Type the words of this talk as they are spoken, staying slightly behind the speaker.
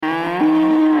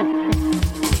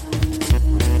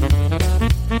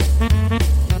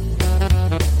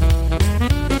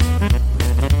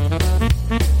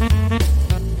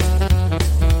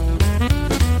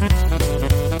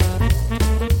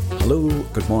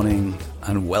morning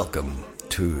and welcome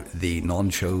to the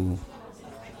non-show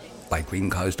by Green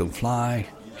Cows Don't Fly.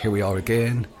 Here we are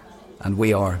again, and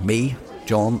we are me,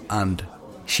 John, and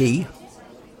she.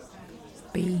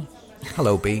 B.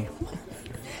 Hello, B.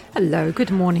 Hello,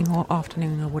 good morning or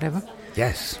afternoon or whatever.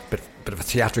 Yes, bit of a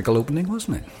theatrical opening,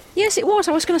 wasn't it? Yes, it was.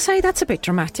 I was going to say that's a bit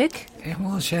dramatic. It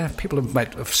was, yeah. People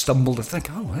might have stumbled and think,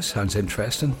 oh, that sounds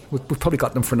interesting. We've probably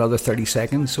got them for another 30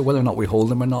 seconds, so whether or not we hold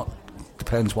them or not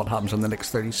depends what happens in the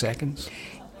next 30 seconds.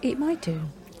 It might do.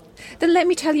 Then let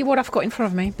me tell you what I've got in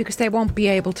front of me, because they won't be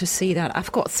able to see that.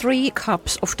 I've got 3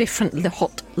 cups of different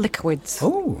hot liquids.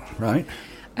 Oh, right.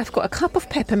 I've got a cup of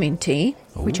peppermint tea,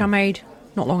 which I made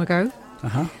not long ago.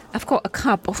 Uh-huh. I've got a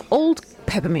cup of old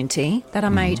peppermint tea that I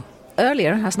made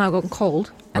earlier, has now gotten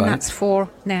cold, and that's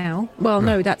for now. Well,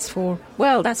 no, that's from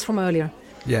earlier.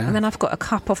 Yeah. And then I've got a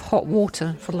cup of hot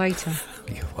water for later.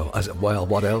 Well,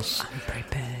 what else? I'm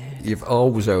prepared. You've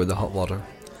always there with the hot water.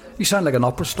 You sound like an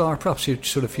opera star, perhaps you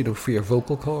sort of, for your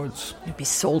vocal cords. It'd be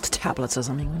salt tablets or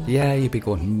something, wouldn't it? Yeah, you'd be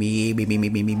going me,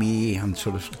 and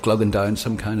sort of glugging down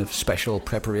some kind of special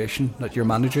preparation that your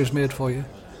manager's made for you.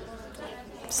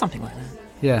 Something like that.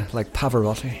 Yeah, like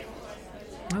Pavarotti.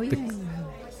 Oh, yeah.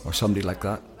 Or somebody like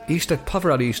that.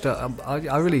 Pavarotti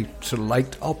I really sort of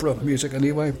liked opera music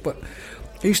anyway, but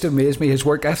it used to amaze me. His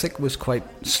work ethic was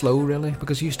quite slow, really,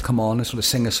 because he used to come on and sort of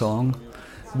sing a song,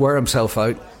 wear himself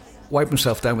out, wipe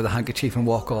himself down with a handkerchief and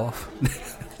walk off,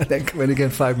 and then come in again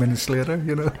 5 minutes later,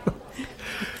 you know.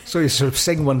 So you sort of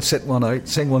sing one, sit one out,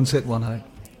 sing one, sit one out.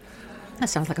 That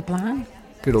sounds like a plan.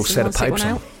 Good old set of pipes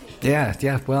on. on.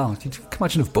 Yeah, well, you can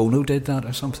imagine if Bono did that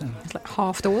or something. It's like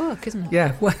half the work, isn't it?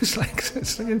 Yeah, well, it's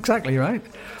exactly right.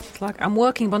 It's like, I'm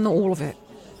working, but not all of it.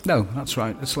 No, that's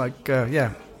right. It's like,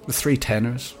 the 3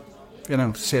 tenors, you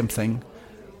know, same thing.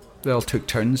 They all took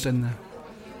turns, didn't they?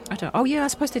 I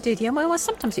suppose they did, yeah. Well,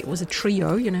 sometimes it was a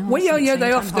trio, you know. Well, yeah,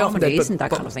 they often did. Isn't that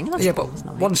kind of thing? That's but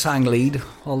one sang lead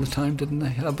all the time, didn't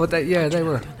they? But they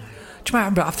were... Do you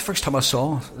remember after the first time I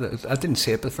didn't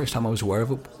see it, but the first time I was aware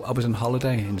of it, I was on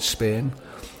holiday in Spain,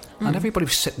 and everybody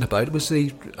was sitting about. I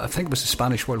think it was the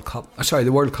Spanish World Cup. Sorry,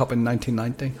 the World Cup in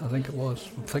 1990. I think it was.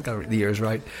 I think the year's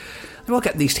right. They were all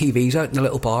getting these TVs out in the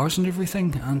little bars and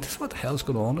everything, and what the hell's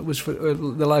going on? It was for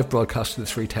the live broadcast of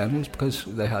the 3 tenors, because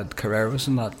they had Carreras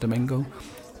and that Domingo,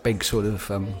 big sort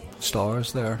of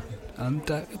stars there, and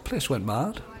the place went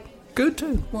mad. Good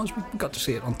too. We got to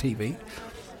see it on TV.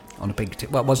 On a big, it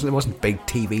wasn't big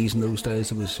TVs in those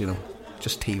days. It was,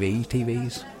 just TVs.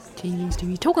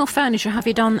 TVs. Talking of furniture, have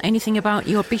you done anything about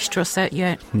your bistro set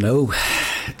yet? No,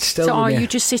 it's still. So are you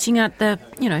just sitting at the,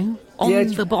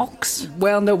 the box?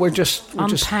 Well, no, we're just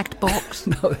unpacked box.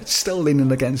 No, it's still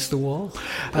leaning against the wall.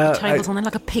 The table's on there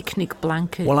like a picnic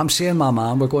blanket. Well, I'm seeing my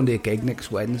man. We're going to a gig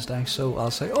next Wednesday, so I'll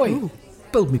say,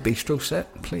 build me bistro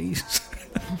set, please.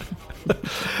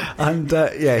 And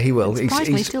he will.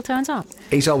 Surprisingly, he still turns up.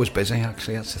 He's always busy,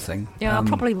 actually. That's the thing. Yeah,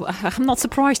 I'm not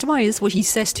surprised why is what he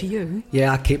says to you.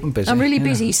 Yeah, I keep him busy. I'm really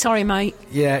busy. Sorry, mate.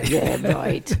 Yeah,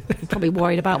 right. You're probably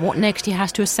worried about what next he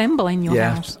has to assemble in your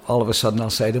house. All of a sudden, I'll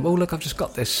say to him, "Oh, look, I've just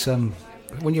got this.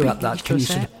 When you're at that, can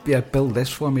you build this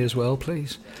for me as well,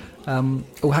 please?" Hang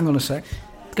on a sec.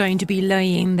 Going to be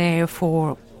laying there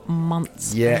for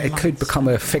months. Yeah, it could become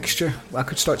a fixture. I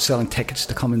could start selling tickets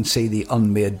to come and see the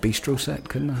unmade bistro set,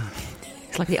 couldn't I?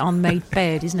 It's like the unmade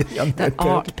bed, isn't it? That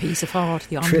art piece of art,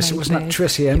 the unmade bed. Wasn't that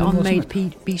Tracy Emin, the unmade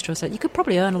bistro set. You could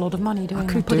probably earn a lot of money doing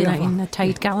it. Putting it in the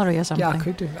Tate Gallery or something. Yeah, I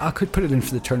could do. I could put it in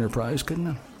for the Turner Prize, couldn't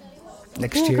I?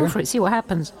 Next year. Go for it, see what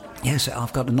happens. Yes,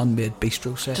 I've got an unmade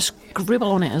bistro set. Just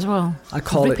scribble on it as well.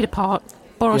 Rip it apart,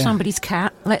 borrow somebody's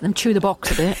cat, let them chew the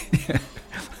box a bit. Yeah.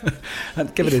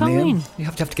 And give it a name. You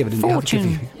have to give it a name. You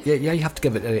have to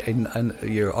give it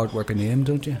your artwork a name,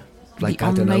 don't you? Like the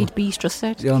unmade bistro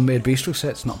set. The unmade bistro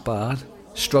set's not bad.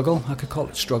 Struggle, I could call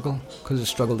it Struggle, because it's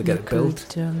struggle to get it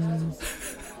built.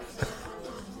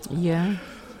 Yeah.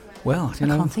 Well, I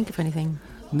can't think of anything.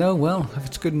 No, well, if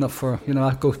it's good enough for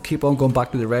I keep on going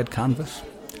back to the red canvas.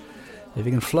 If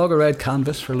you can flog a red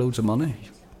canvas for loads of money,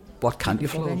 what can't you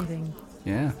flog? Anything.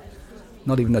 Yeah,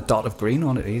 not even a dot of green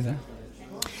on it either.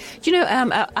 Do you know,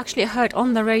 actually I heard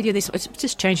on the radio, it's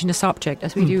just changing the subject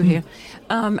as we do here,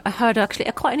 I heard actually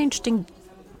quite an interesting,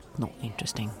 not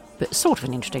interesting, but sort of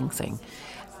an interesting thing.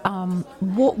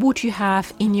 What would you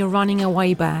have in your running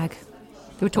away bag?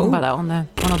 They were talking about that on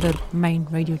one of the main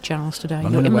radio channels today.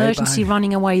 Your emergency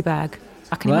running away bag.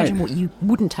 I can imagine what you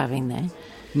wouldn't have in there.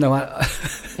 No,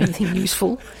 Anything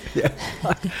useful? yeah.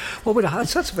 What would I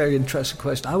have? That's a very interesting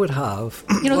question. I would have...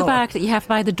 The bag that you have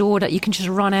by the door that you can just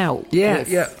run out. Yeah, with,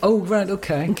 yeah. Oh, right,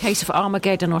 okay. in case of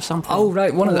Armageddon or something. Oh,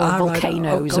 right, one of the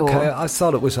volcanoes. Right. Okay, or I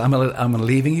thought it was I'm a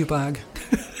leaving you bag.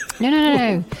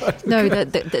 no. No,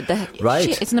 the Right.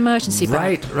 shit, it's an emergency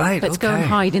bag. Right. Let's go okay. and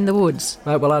hide in the woods.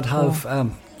 Right. Well, I'd have a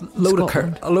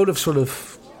load of sort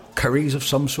of curries of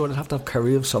some sort. I'd have to have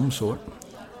curry of some sort.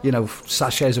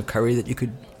 Sachets of curry that you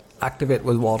could activate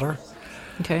with water.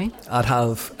 Okay. I'd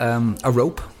have a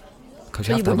rope.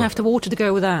 So you wouldn't have the water to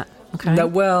go with that. Okay. No,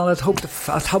 well, I'd hope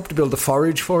to be able to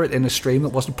forage for it in a stream that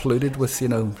wasn't polluted with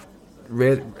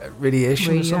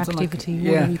radiation or something like that. Radioactivity,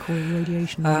 whatever you call it,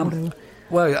 radiation. Whatever.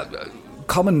 Well,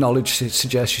 common knowledge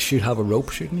suggests you should have a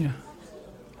rope, shouldn't you?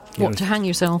 To hang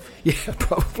yourself? Yeah,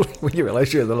 probably, when you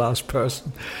realise you're the last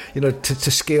person.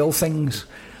 To scale things.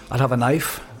 I'd have a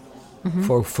knife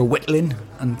for whittling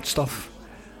and stuff.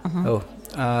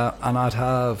 And I'd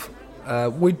have...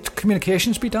 would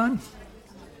communications be down?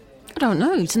 I don't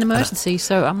know. It's an emergency,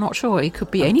 so I'm not sure. It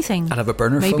could be anything. I'd have a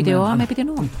burner phone. Maybe they are, maybe they're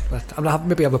not.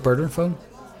 Maybe have a burner phone.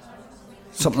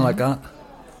 Something like that.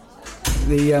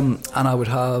 And I would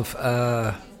have...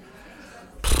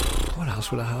 what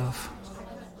else would I have?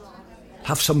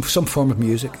 Have some form of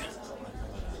music.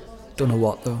 Don't know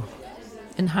what, though.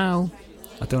 And how?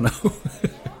 I don't know.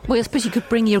 Well, I suppose you could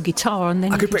bring your guitar and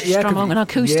then you could strum on an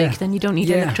acoustic. Then you don't need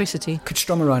electricity. Could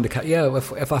strum around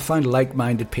if I find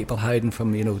like-minded people hiding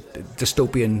from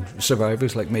dystopian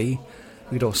survivors like me,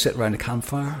 we'd all sit around a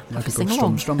campfire and I could go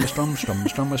strum.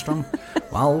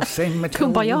 Waltzing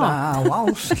Matilda, Kumbaya.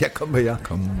 waltz,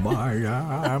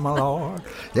 kumbaya, my lord.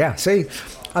 Yeah, see,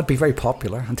 I'd be very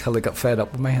popular until they got fed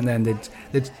up with me, and then they'd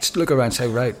look around and say,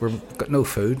 right, we've got no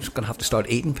food, we're going to have to start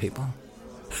eating people.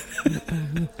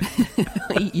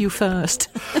 Eat you first.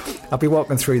 I'd be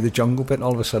walking through the jungle bit and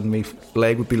all of a sudden my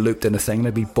leg would be looped in a thing and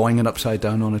I'd be boinging upside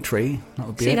down on a tree. That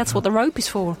would be See, it. that's what the rope is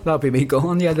for. That'd be me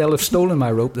going, yeah, they'll have stolen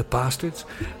my rope, the bastards,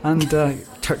 and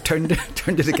turned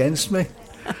it against me.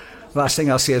 Last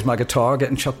thing I'll see is my guitar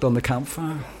getting chucked on the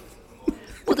campfire.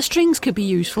 Well, the strings could be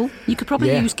useful. You could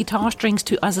probably use guitar strings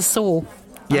as a saw.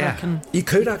 Yeah, you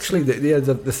could actually.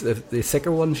 The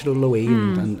thicker ones, low E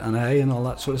and A and all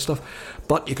that sort of stuff.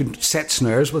 But you could set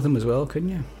snares with them as well,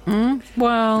 couldn't you?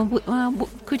 Well,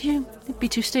 could you? It'd be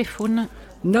too stiff, wouldn't it?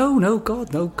 No,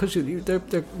 God, no, because they're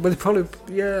probably.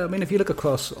 Yeah, I mean, if you look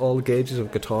across all the gauges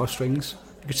of guitar strings,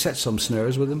 you could set some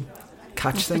snares with them,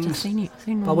 catch things.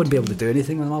 I wouldn't be able to do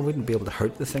anything with them. I wouldn't be able to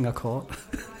hurt the thing I caught.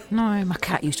 No, my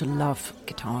cat used to love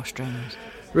guitar strings.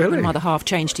 Really? When Mother Half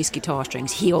changed his guitar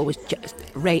strings, he always just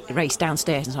raced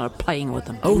downstairs and started playing with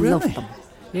them. Oh, he really? loved them.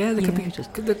 Yeah, they can be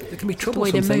troublesome the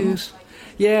way they things.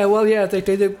 Yeah, well, yeah,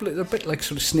 they're a bit like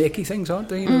sort of snaky things, aren't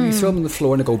they? You throw them on the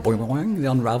floor and they go boing, boing, boing, they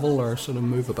unravel or sort of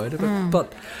move about a bit.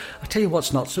 But I tell you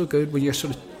what's not so good, when you're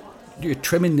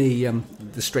trimming the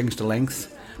strings to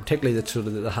length, particularly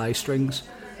the high strings,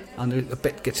 and a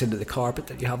bit gets into the carpet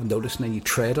that you haven't noticed, and then you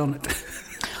tread on it.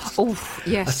 Oh,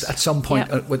 yes. At some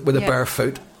point with a bare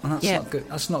foot. And that's not good.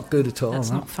 That's not good at all. That's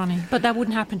not funny. But that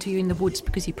wouldn't happen to you in the woods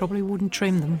because you probably wouldn't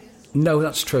trim them. No,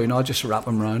 that's true. No, I'd just wrap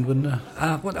them around, wouldn't I?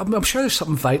 I'm sure there's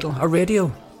something vital. A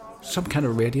radio. Some kind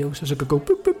of radio. So it could go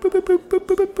boop, boop, boop, boop, boop, boop,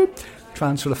 boop, boop. Try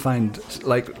and sort of find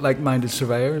like-minded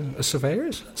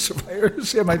surveyors.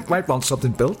 Yeah, might want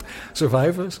something built.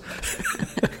 Survivors.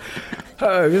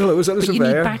 Was that a surveyor?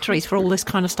 You need batteries for all this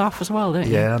kind of stuff as well, don't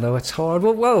you? Yeah, no, it's hard.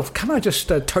 Well, can I just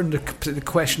turn the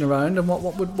question around? And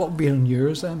what would be on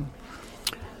yours then?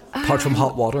 Apart from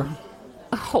hot water.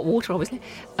 Hot water, obviously.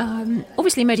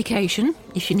 Obviously, medication,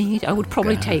 if you need. I would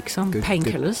probably take some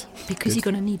painkillers because you're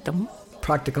going to need them.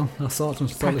 Practical, I thought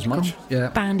as much. Yeah.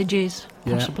 Bandages,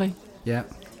 possibly. Yeah.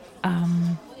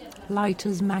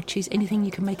 Lighters, matches, anything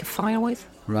you can make a fire with.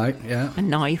 Right, yeah. A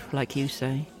knife, like you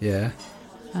say. Yeah.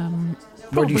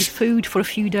 Probably food for a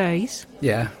few days.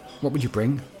 Yeah. What would you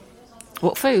bring?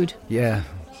 What food? Yeah.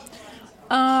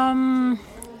 Tin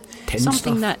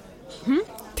something stuff?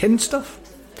 Tin stuff?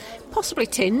 Possibly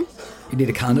tin. You need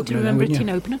a can opener. Do you remember a tin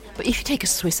opener? But if you take a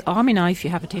Swiss Army knife, you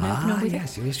have a tin opener with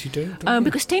yes, it. Yes, you do.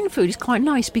 Because tin food is quite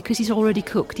nice because it's already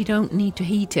cooked. You don't need to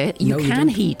heat it. You can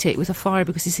heat it with a fire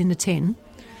because it's in the tin.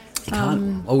 You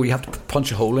can't. You have to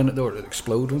punch a hole in it or it'll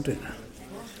explode, won't it?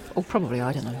 Oh, probably,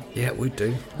 I don't know. Yeah, we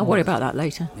do. I'll worry about that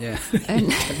later. Yeah.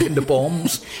 And the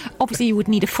bombs. Obviously, you would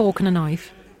need a fork and a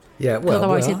knife. Yeah, well.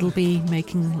 Otherwise, it'll be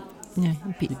making,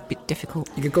 a bit difficult.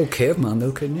 You could go caveman,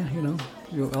 though, couldn't you?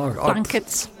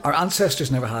 Blankets. Our ancestors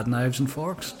never had knives and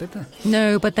forks, did they?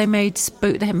 No, but they made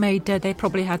they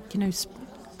probably had,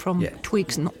 from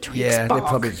twigs, not twigs, bark. They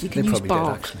probably use did,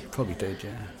 bark. actually. Probably did,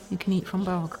 yeah. You can eat from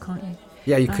bark, can't you?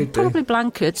 Yeah, you could do. Probably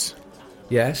blankets.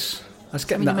 Yes. That's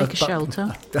getting Something to make a shelter.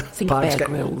 Think Bear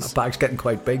Grylls. A bag's getting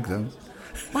quite big, though.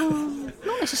 Well,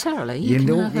 not necessarily. You can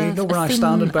know, have where I thin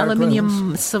stand in Bear Grylls.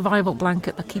 aluminium survival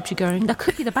blanket that keeps you going. That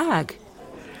could be the bag.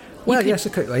 Well, yes,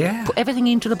 it could. Yeah. Put everything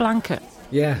into the blanket.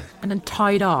 Yeah. And then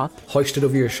tie it up. Hoist it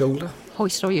over your shoulder.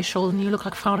 Hoist it over your shoulder, and you look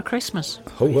like Father Christmas.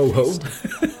 Ho, ho, ho.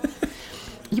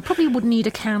 You probably would need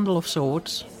a candle of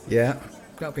sorts. Yeah,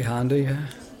 that'd be handy, yeah.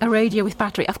 A radio with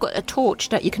battery. I've got a torch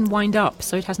that you can wind up,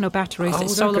 so it has no batteries.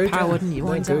 It's solar powered, and you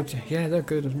wind up. Yeah, they're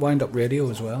good. Wind up radio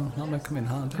as well. That might come in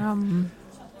handy.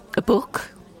 A book.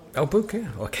 Oh, book, yeah,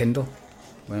 or Kindle.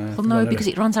 Well, no, because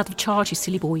it runs out of charge, you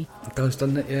silly boy. It does,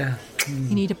 doesn't it? Yeah.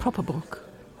 You need a proper book.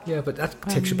 Yeah, but that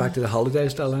takes you back to the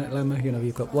holidays, dilemma. You know,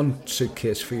 you've got one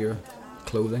suitcase for your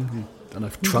clothing and a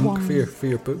trunk for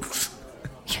your books.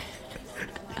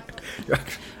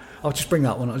 I'll just bring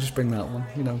that one.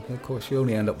 You know, of course, you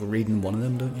only end up reading one of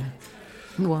them, don't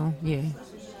you? Well, yeah.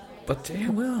 But, yeah,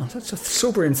 well, that's a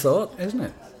sobering thought, isn't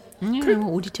it? Yeah,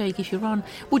 what would you take if you run?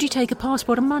 Would you take a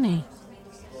passport and money?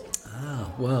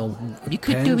 Ah, well, you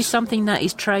could do with something that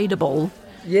is tradable.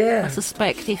 Yeah. I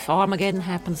suspect if Armageddon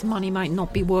happens, money might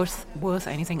not be worth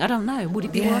anything. I don't know. Would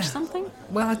it be worth something?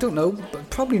 Well, I don't know. But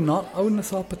probably not, I wouldn't have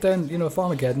thought. But then, you know, if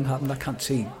Armageddon happened, I can't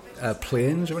see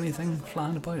planes or anything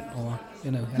flying about or, you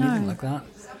know, anything like that.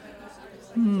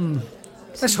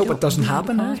 Let's hope it doesn't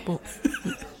happen, eh?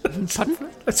 Pardon?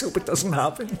 Let's hope it doesn't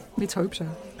happen. Let's hope so.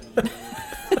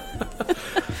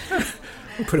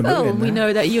 We'll put a movie in there. We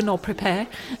know that you're not prepared.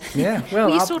 Yeah, well,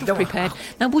 you're sort of prepared.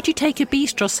 Now, would you take a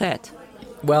bistro set?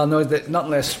 Well, no, not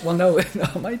unless. Well, no,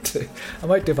 I might do. I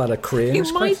might do about a crane.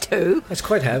 You might do. It's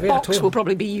quite heavy. Box will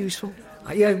probably be useful.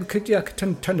 Yeah, I could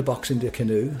turn the box into a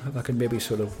canoe. If I could maybe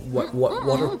sort of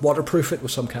waterproof it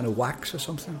with some kind of wax or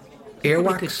something.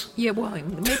 Earwax. Yeah, well,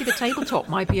 maybe the tabletop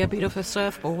might be a bit of a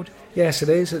surfboard. Yes, it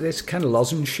is. It's kind of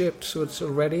lozenge shaped, so it's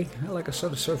already like a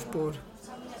sort of surfboard.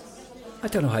 I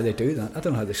don't know how they do that. I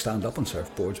don't know how they stand up on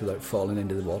surfboards without falling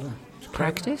into the water.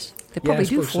 Practice? They probably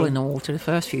do fall in the water the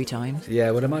first few times. Yeah,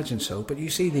 I would imagine so. But you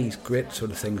see these great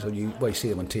sort of things you see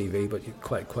them on TV, but you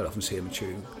quite often see them on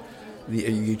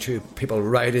YouTube. People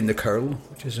riding the curl,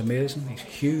 which is amazing. These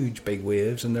huge big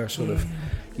waves, and they're sort of,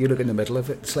 you look in the middle of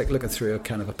it. It's like looking through a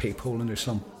kind of a peephole, and there's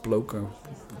some bloke or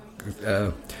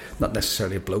not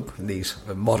necessarily a bloke in these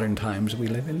modern times we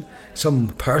live in, some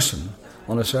person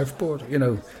on a surfboard, you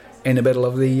know, in the middle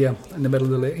of the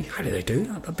lake. How do they do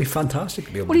that? That'd be fantastic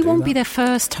to be able to do that. Well, it won't be their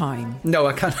first time. No,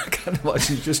 I can't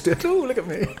imagine you just do it. Oh, look at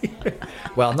me.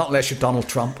 Well, not unless you're Donald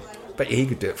Trump, but he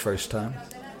could do it first time.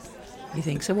 You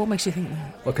think so? What makes you think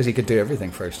that? Well, because he could do everything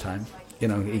first time. You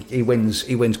know, he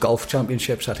wins golf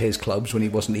championships at his clubs when he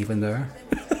wasn't even there.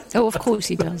 Oh, of course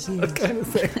he does. Yes. That kind of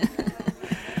thing.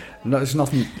 No, there's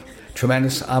nothing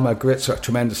tremendous. I'm a great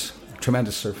tremendous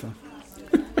surfer.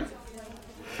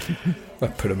 I'll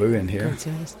put a moo in here.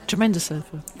 Tremendous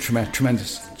surfer.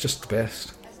 Tremendous. Just the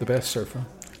best surfer.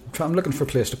 I'm looking for a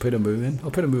place to put a moo in.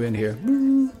 I'll put a moo in here.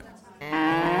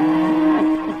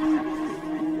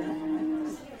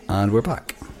 And we're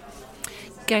back.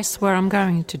 Guess where I'm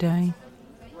going today?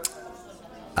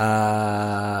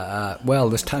 Well,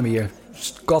 this time of year,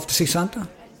 go off to see Santa.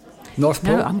 North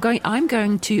Pole. No, I'm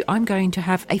going to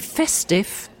have a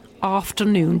festive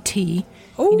afternoon tea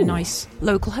in a nice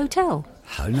local hotel.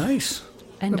 How nice.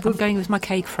 And I'm going with my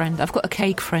cake friend. I've got a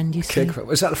cake friend, you see.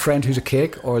 Is that a friend who's a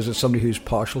cake, or is it somebody who's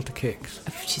partial to cakes?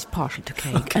 She's partial to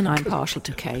cake, and I'm partial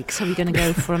to cake. So we're going to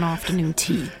go for an afternoon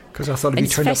tea. Because I thought it'd be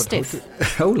turned up at hotel.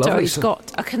 Oh, lovely. So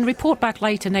I can report back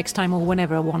later next time or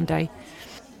whenever, one day.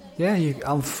 Yeah,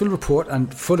 I'll full report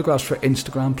and photographs for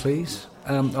Instagram, please.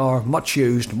 Or much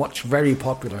used, very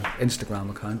popular Instagram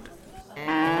account.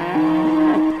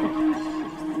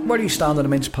 Where do you stand on a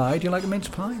mince pie? Do you like a mince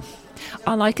pie?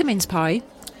 I like a mince pie.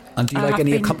 And do you like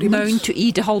any accompaniments? I've been known to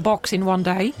eat a whole box in one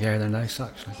day. Yeah, they're nice,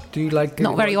 actually. Do you like...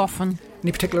 Not very often.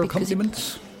 Any particular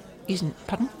accompaniments?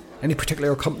 Pardon? Any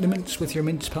particular accompaniments with your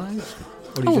mince pies?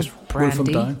 Or do you just brandy. wolf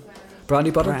them down?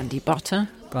 Brandy butter? Brandy butter.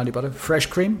 Brandy butter. Fresh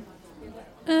cream?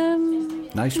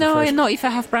 Nice. No, not if I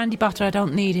have brandy butter. I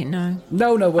don't need it, no.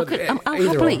 No, I'll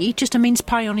happily eat just a mince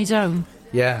pie on its own.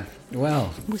 Yeah,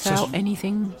 well... Without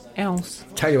anything else.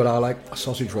 Tell you what I like, a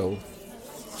sausage roll.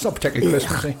 It's not particularly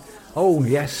Christmassy. Oh,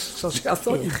 yes. Sausage. I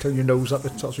thought you'd turn your nose up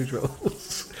with sausage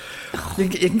rolls. You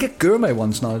can get gourmet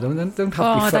ones now, don't they? Don't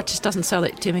have to be that just doesn't sell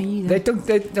it to me either.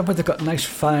 They've got nice,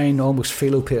 fine, almost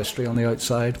phyllo pastry on the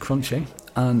outside, crunchy.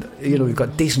 And, you know, you've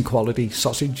got decent quality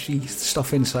sausagey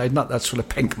stuff inside, not that sort of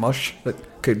pink mush that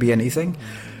could be anything.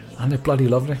 And they're bloody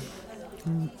lovely.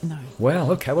 No.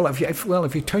 Well, okay. Well,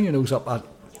 if you turn your nose up at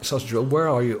sausage roll. Where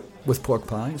are you with pork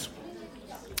pies?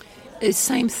 It's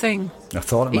the same thing. I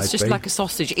thought it might be. It's just like a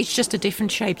sausage. It's just a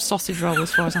different shaped sausage roll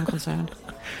as far as I'm concerned.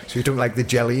 So you don't like the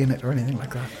jelly in it or anything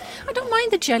like that? I don't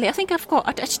mind the jelly. I think I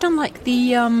just don't like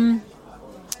the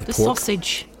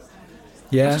sausage.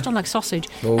 Yeah. I just don't like sausage.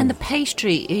 Oh. And the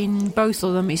pastry in both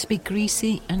of them is a bit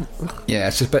greasy and yeah,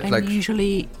 it's a bit and like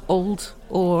usually old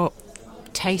or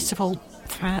taste of old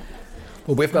fat.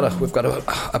 well, we've got a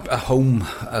home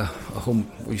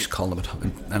we used to call them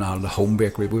in Ireland a home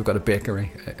bakery. We've got a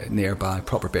bakery nearby,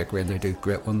 proper bakery, and they do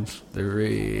great ones. They're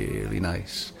really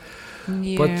nice.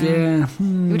 Yeah. But yeah,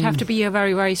 It would have to be a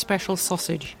very, very special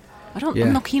sausage.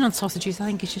 I'm not keen on sausages. I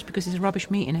think it's just because there's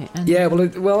rubbish meat in it. And yeah.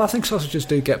 Well, I think sausages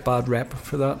do get bad rep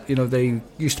for that. You know, they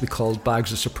used to be called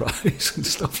bags of surprise and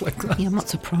stuff like that. Yeah, I'm not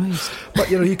surprised.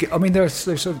 But you know, there's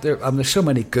so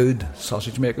many good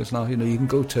sausage makers now. You know, you can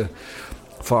go to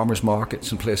farmers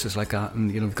markets and places like that,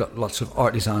 and you know, we've got lots of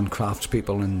artisan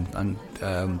craftspeople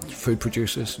and food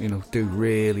producers. You know, do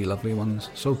really lovely ones.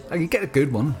 So you get a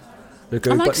good one. They're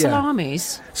good, I like but, yeah.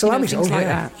 salamis. Salamis, things like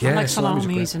yeah. that. Yeah, I like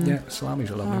salamis salamis and salamis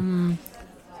are lovely.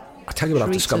 I'll tell you what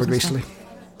I've discovered recently.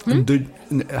 How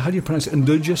do you pronounce it?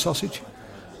 Nduja sausage?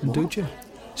 Nduja?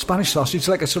 Spanish sausage. It's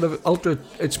like a sort of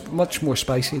it's much more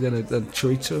spicy than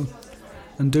chorizo.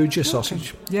 Nduja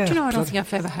sausage. Yeah. Do you know, I don't think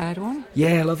I've ever had one.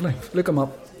 Yeah, lovely. Look them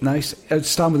up. Nice. It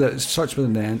starts with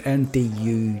an N.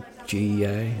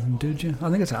 N-D-U-G-A. Nduja. I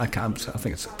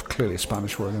think it's clearly a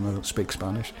Spanish word, and I don't speak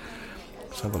Spanish.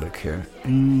 Let's have a look here.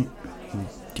 Do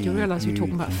you realise we're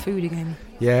talking about food again?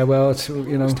 Yeah, well, it's,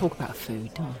 you know. Let's talk about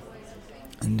food, don't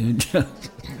we?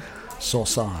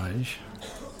 Sausage.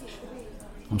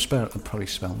 I'm probably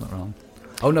spelling that wrong.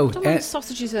 Oh no! I don't like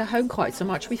sausages at home quite so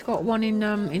much. We've got one in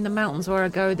the mountains where I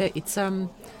go. That it's a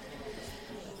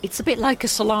bit like a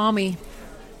salami.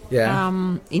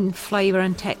 Yeah. In flavour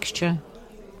and texture,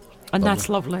 and that's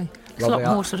lovely. It's a lot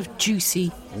more sort of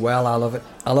juicy. Well, I love it.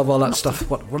 I love all that stuff.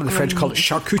 What do the French call it?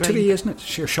 Charcuterie, isn't it?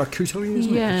 Charcuterie,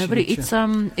 isn't it? Yeah, but it's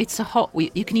a hot.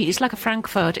 You can eat. It's like a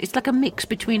frankfurter. It's like a mix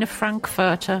between a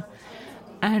frankfurter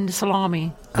and a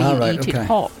salami. But you eat it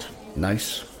hot.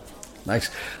 Nice.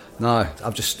 No,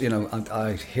 I've just, you know,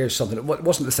 I here's something. It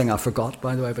wasn't the thing I forgot,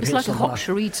 by the way. But it's here's like a hot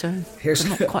chorizo. Here's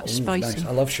but not quite spicy. Nice.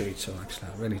 I love chorizo, actually.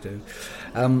 I really do.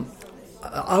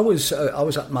 I was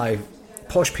at my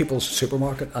Posh People's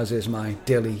supermarket, as is my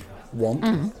daily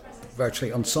want,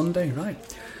 virtually on Sunday, right?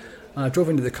 And I drove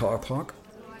into the car park,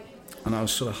 and I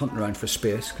was sort of hunting around for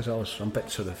space because I'm a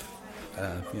bit sort of,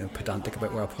 pedantic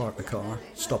about where I park the car.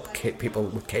 Stop people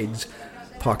with kids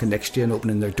parking next to you and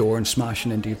opening their door and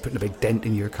smashing into you, putting a big dent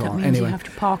in your car. That means you have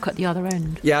to park at the other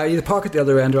end. Yeah, either park at the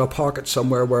other end or I'll park it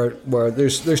somewhere where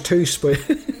there's two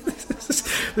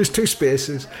there's two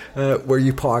spaces where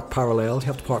you park parallel. You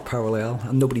have to park parallel,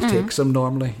 and nobody takes them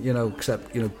normally, you know,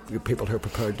 except, you know, people who are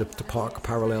prepared to park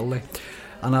parallelly.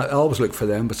 And I always look for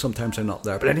them, but sometimes they're not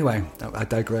there. But anyway, I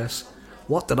digress.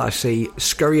 What did I see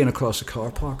scurrying across the car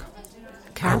park?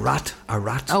 Cat? A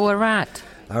rat. Oh, a rat.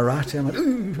 A rat.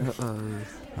 And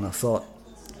I thought,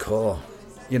 cool.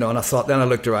 You know, and then I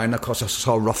looked around, and of course I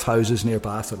saw rough houses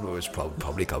nearby. I thought, well, it's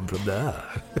probably come from there.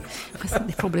 I think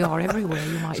they probably are everywhere,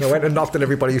 you might. So I went and knocked on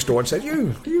everybody's door and said,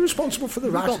 are you responsible for the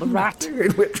rat? Got the rat.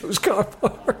 In Waitrose car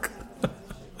park.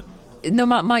 No,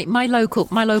 my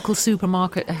local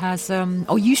supermarket has,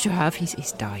 used to have,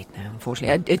 he's died now,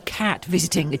 unfortunately, a cat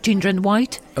visiting, a ginger and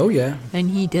white. Oh, yeah. And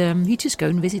he'd just go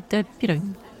and visit the,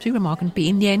 supermarket and be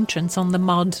in the entrance on the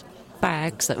mud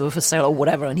bags that were for sale or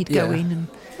whatever, and he'd go in and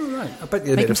right. I bet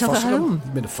you make made a himself fuss at of home.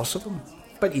 them. Made a fuss of them.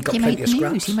 But he got He plenty made of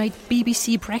scraps. news. He made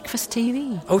BBC Breakfast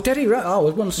TV. Oh, did he? Right. Oh,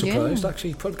 I wasn't surprised.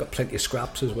 Actually, he probably got plenty of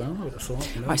scraps as well. I would have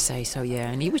thought. You know? I say so, yeah.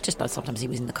 And he was just like, sometimes he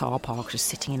was in the car park, just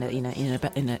sitting in a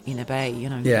bay, you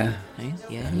know. Yeah.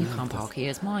 Yeah. You can't park here.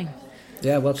 It's mine.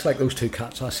 Yeah, well, it's like those two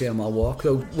cats I see on my walk.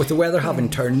 Though with the weather having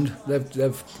turned, they've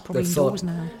indoors thought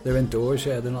now. They're indoors.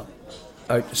 Yeah, they're not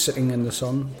out sitting in the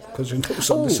sun because there's no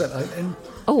sun to sit out in.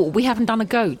 Oh, we haven't done a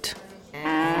goat.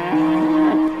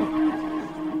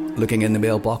 Looking in the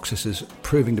mailbox, this is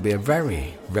proving to be a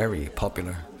very, very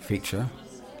popular feature.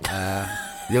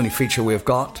 The only feature we've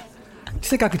got. Do you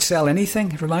think I could sell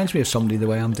anything? It reminds me of somebody the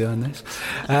way I'm doing this.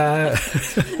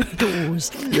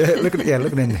 Doors. Looking in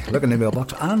the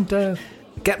mailbox. And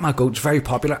Get My Goat's very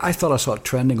popular. I thought I saw it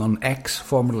trending on X,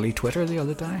 formerly Twitter, the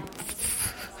other day.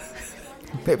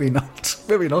 Maybe not.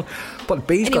 But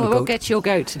B's got a goat. What gets your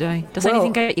goat today? Does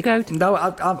anything get your goat? No,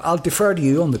 I'll defer to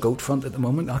you on the goat front at the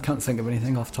moment. I can't think of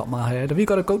anything off the top of my head. Have you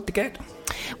got a goat to get?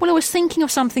 Well, I was thinking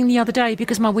of something the other day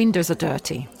because my windows are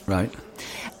dirty. Right.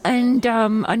 And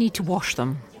I need to wash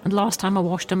them. And last time I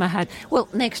washed them,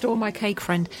 next door, my cake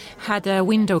friend had a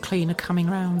window cleaner coming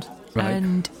round. Right.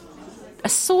 And I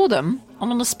saw them,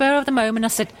 and on the spur of the moment, I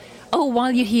said, "Oh,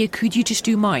 while you're here, could you just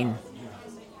do mine?"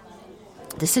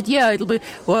 They said, "Yeah, it'll be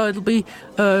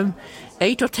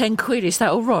 8 or 10 quid. Is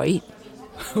that all right?"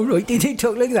 All right, did he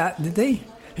talk like that, did he?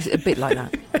 A bit like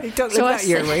that. He talked like that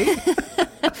your way.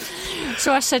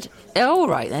 So I said, "All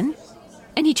right then."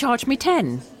 And he charged me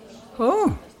 10.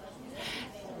 Oh.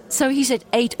 So he said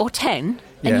 8 or 10,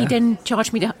 and he then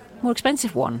charged me the more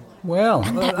expensive one. Well,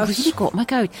 and that really got my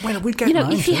goat. Well, we'd get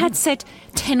mine, if he had said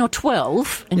 10 or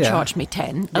 12 and charged me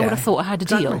 10, I would have thought I had a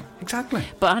deal. Exactly.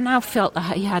 But I now felt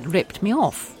that he had ripped me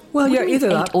off. Well, What yeah, do you mean either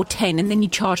 8 that or 10, and then you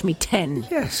charged me 10.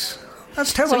 Yes.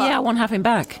 That's terrible. So, I want to have him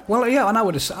back. Well, yeah, and I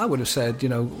would have said,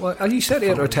 well, you said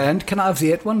 8 or 10. Can I have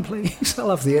the 8 one, please? I'll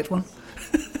have the 8 one.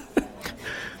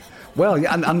 Well,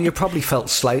 yeah, and you probably felt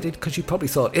slighted because you probably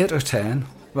thought 8 or 10.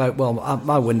 Right, well,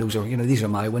 my windows are, these are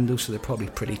my windows, so they're probably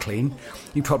pretty clean.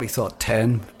 You probably thought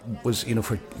 10 was,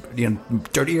 for,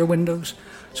 dirtier windows.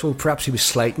 So perhaps he was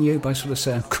slighting you by sort of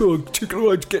saying, "Cool, get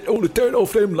all the dirt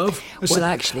off them, love." Well,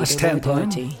 actually, that's they were £10.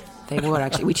 dirty. They were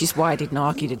actually, which is why I didn't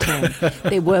argue the 10.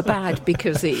 They were bad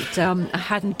because I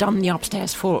hadn't done the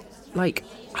upstairs for, I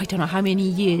don't know how many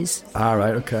years. All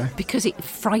right, okay. Because it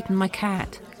frightened my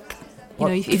cat.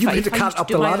 Did you put the cat up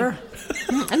the ladder?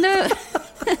 No.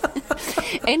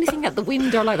 Anything at the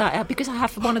window like that, because I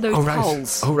have one of those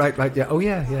poles. Oh, right, yeah. Oh,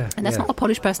 yeah. And that's not a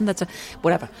Polish person, that's a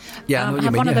whatever. Yeah, I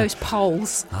have one of those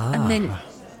poles, and then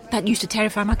that used to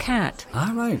terrify my cat.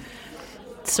 All right.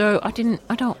 So I didn't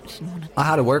want to. I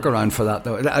had a workaround for that,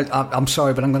 though. I'm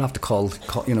sorry, but I'm going to have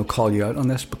to call you out on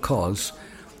this, because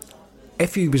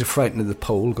if you was frightened of the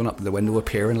pole going up to the window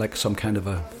appearing like some kind of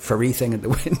a furry thing at the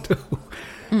window,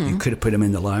 you could have put him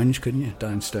in the lounge, couldn't you,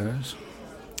 downstairs?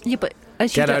 Yeah, but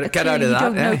get out of that. Get out of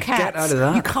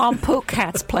that. You can't put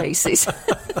cats places.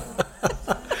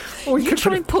 You could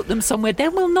try and put them somewhere, they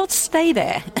will not stay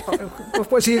there.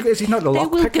 Is he not the They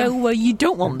lock will picker? go where you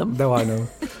don't want them. No, I know.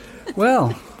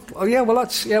 Well,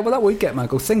 that would get my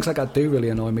goat. Things like that do really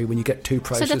annoy me when you get two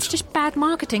prices. So that's just bad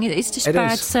marketing. It's just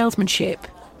bad salesmanship.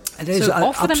 It is. So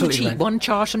offer them the cheap right. one,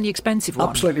 charge them the expensive one.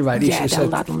 Absolutely right.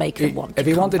 That'll make them want if to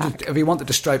he come wanted back. if he wanted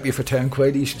to stripe you for 10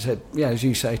 quid, he should have said, yeah, as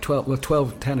you say, 10 or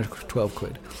 12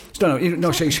 quid.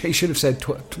 He should have said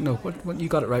what you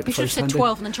got it right. He should have said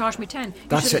 12 and then charged me 10.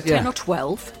 That's it. 10 or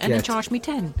 12 and then charged me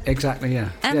 10. Exactly.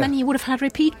 Yeah. And then he would have had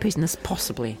repeat business,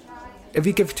 possibly. If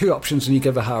you give two options and you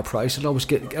give a higher price, it always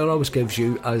gives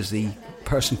you, as the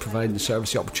person providing the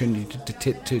service, the opportunity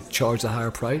to charge the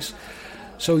higher price.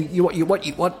 So what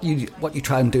you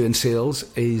try and do in sales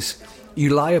is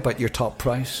you lie about your top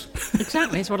price.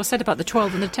 Exactly, it's what I said about the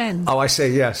 12 and the 10. Oh, I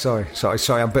say, yeah. Sorry.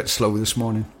 I'm a bit slow this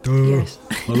morning. Yes.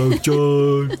 Hello,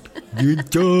 John.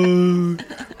 Good John.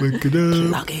 Wake it up.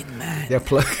 Plug in, man. Yeah,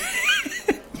 plug.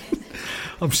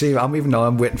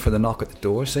 I'm waiting for the knock at the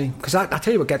door. See, because I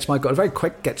tell you what gets my goat. Very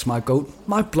quick gets my goat.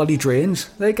 My bloody drains.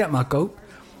 They get my goat.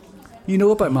 You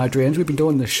know about my drains. We've been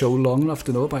doing this show long enough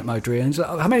to know about my drains.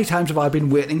 How many times have I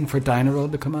been waiting for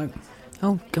Dynarod to come out?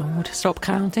 Oh, God. Stop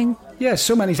counting. Yeah,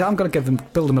 so many times. I'm going to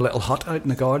build them a little hut out in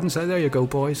the garden. Say, there you go,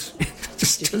 boys.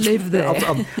 just live there.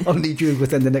 I'll need you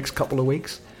within the next couple of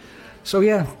weeks. So,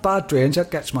 yeah, bad drains. That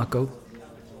gets my goat.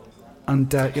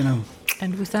 And,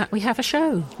 And with that, we have a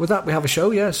show.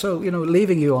 Yeah. So,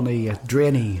 leaving you on a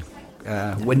drainy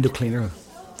window cleaner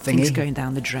thingy. Things going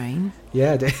down the drain.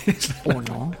 Yeah, it is. Or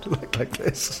not. like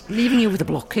this. Leaving you with a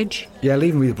blockage. Yeah,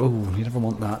 leaving me. Oh, you never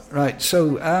want that. Right.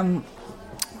 So, I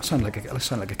sound like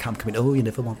a camp coming. Oh, you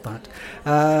never want that.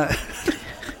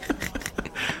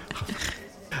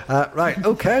 Right.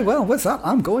 Okay. Well, with that,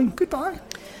 I'm going. Goodbye.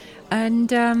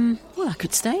 And, I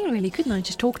could stay, really, couldn't I?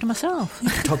 Just talk to myself.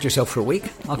 Talk to yourself for a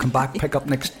week. I'll come back, pick up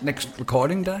next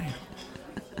recording day.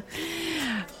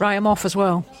 Right, I'm off as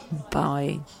well.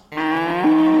 Bye.